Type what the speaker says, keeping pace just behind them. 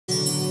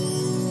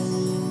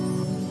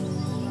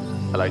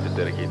I'd like to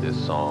dedicate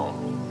this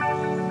song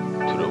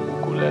to the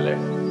ukulele,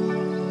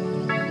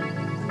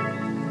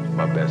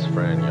 my best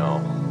friend,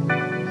 y'all.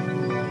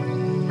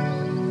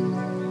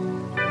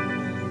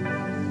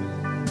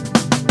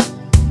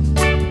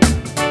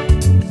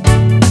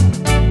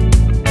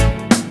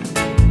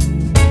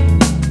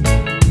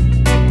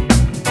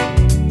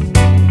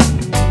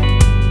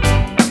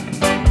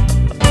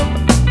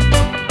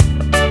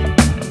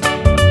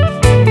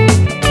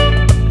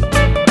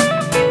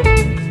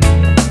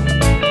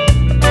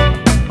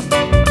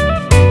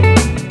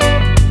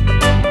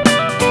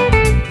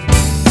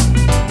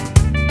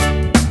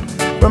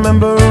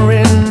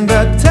 Remembering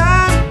the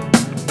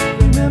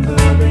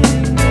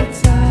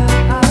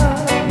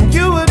time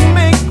you would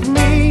make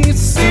me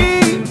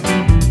see,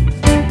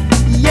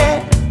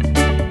 yeah.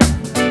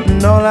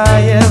 And all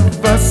I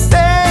ever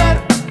said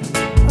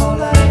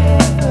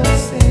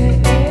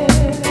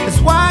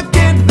is why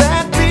can't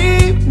that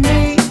be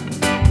me?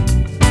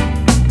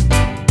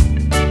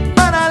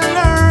 But I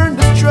learned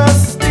to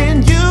trust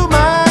in you,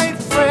 my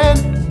friend,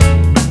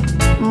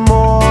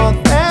 more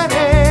than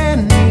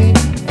anything.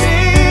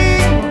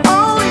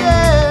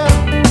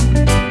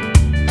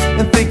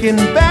 And thinking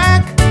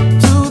back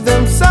to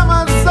them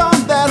summers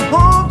on that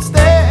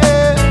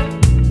homestead,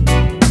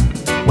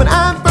 when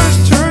I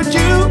first heard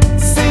you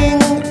sing,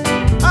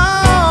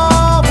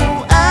 oh,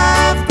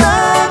 after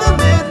the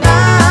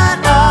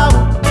midnight hour,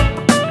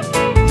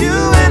 you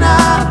and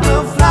I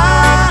will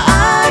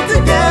fly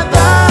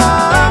together.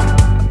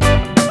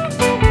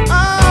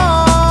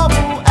 Oh,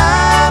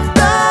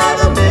 after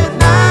the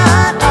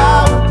midnight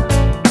hour,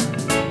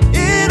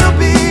 it'll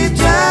be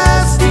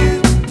just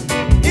you,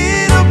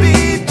 it'll be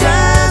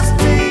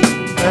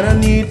and I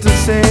need to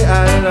say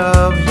I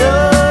love you.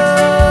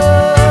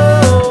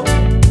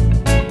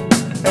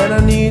 And I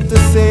need to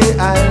say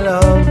I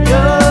love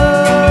you.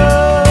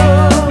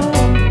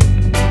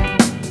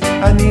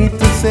 I need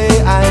to say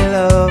I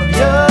love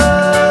you.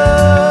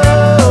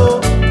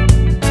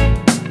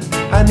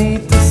 I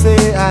need to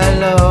say I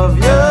love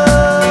you.